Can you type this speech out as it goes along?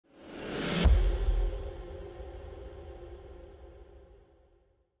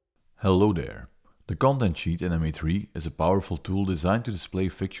Hello there. The content sheet in MA3 is a powerful tool designed to display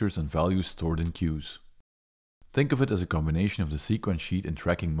fixtures and values stored in queues. Think of it as a combination of the sequence sheet in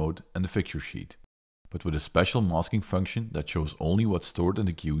tracking mode and the fixture sheet, but with a special masking function that shows only what's stored in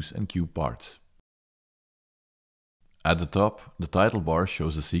the queues and queue parts. At the top, the title bar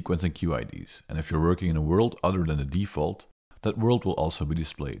shows the sequence and queue IDs, and if you're working in a world other than the default, that world will also be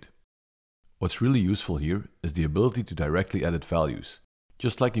displayed. What's really useful here is the ability to directly edit values,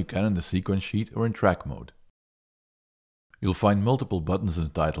 just like you can in the sequence sheet or in track mode. You'll find multiple buttons in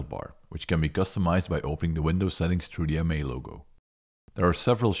the title bar, which can be customized by opening the window settings through the MA logo. There are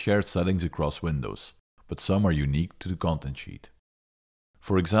several shared settings across windows, but some are unique to the content sheet.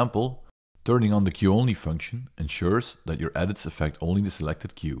 For example, turning on the queue only function ensures that your edits affect only the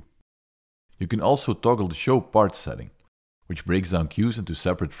selected queue. You can also toggle the show parts setting, which breaks down queues into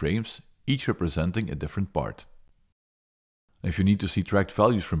separate frames, each representing a different part. If you need to see tracked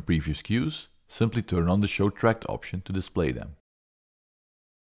values from previous queues, simply turn on the Show Tracked option to display them.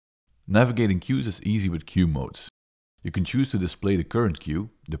 Navigating queues is easy with queue modes. You can choose to display the current queue,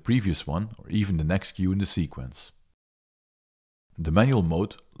 the previous one, or even the next queue in the sequence. The manual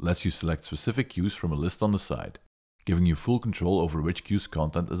mode lets you select specific queues from a list on the side, giving you full control over which queue's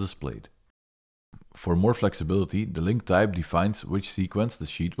content is displayed. For more flexibility, the link type defines which sequence the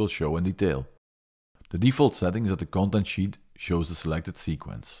sheet will show in detail. The default setting is that the content sheet shows the selected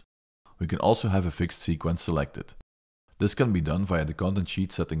sequence. We can also have a fixed sequence selected. This can be done via the content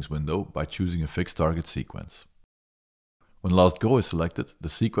sheet settings window by choosing a fixed target sequence. When last go is selected, the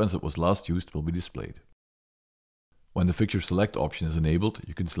sequence that was last used will be displayed. When the fixture select option is enabled,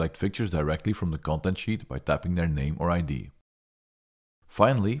 you can select fixtures directly from the content sheet by tapping their name or ID.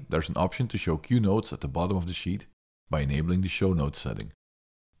 Finally, there's an option to show queue notes at the bottom of the sheet by enabling the show notes setting,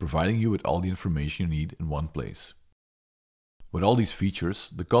 providing you with all the information you need in one place. With all these features,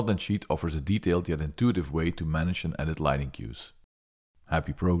 the content sheet offers a detailed yet intuitive way to manage and edit lighting queues.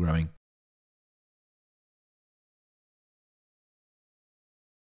 Happy programming!